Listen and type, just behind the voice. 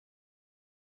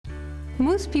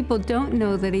Most people don't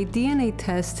know that a DNA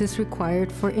test is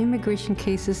required for immigration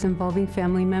cases involving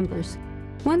family members.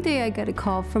 One day I got a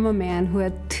call from a man who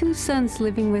had 2 sons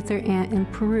living with their aunt in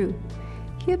Peru.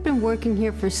 He had been working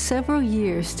here for several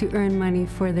years to earn money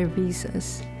for their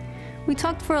visas. We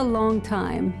talked for a long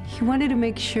time. He wanted to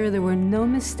make sure there were no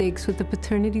mistakes with the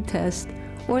paternity test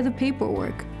or the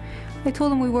paperwork. I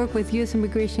told him we work with U.S.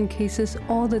 immigration cases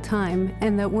all the time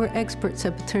and that we're experts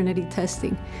at paternity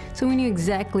testing, so we knew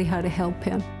exactly how to help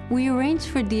him. We arranged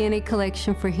for DNA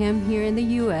collection for him here in the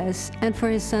U.S. and for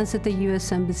his sons at the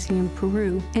U.S. Embassy in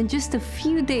Peru. In just a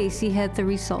few days, he had the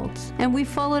results, and we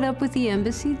followed up with the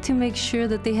embassy to make sure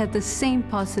that they had the same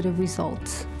positive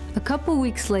results. A couple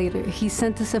weeks later, he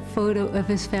sent us a photo of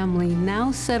his family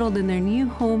now settled in their new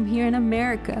home here in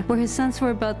America, where his sons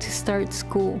were about to start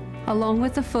school. Along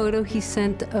with the photo, he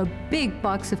sent a big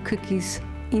box of cookies,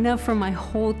 enough for my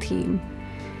whole team.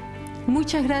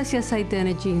 Muchas gracias,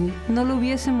 IDENTIGENE. No lo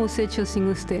hubiésemos hecho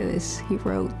sin ustedes, he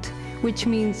wrote, which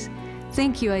means,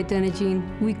 thank you, IDENTIGENE.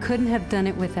 We couldn't have done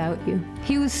it without you.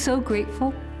 He was so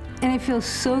grateful, and I feel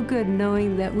so good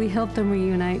knowing that we helped him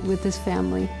reunite with his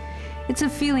family. It's a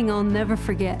feeling I'll never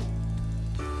forget.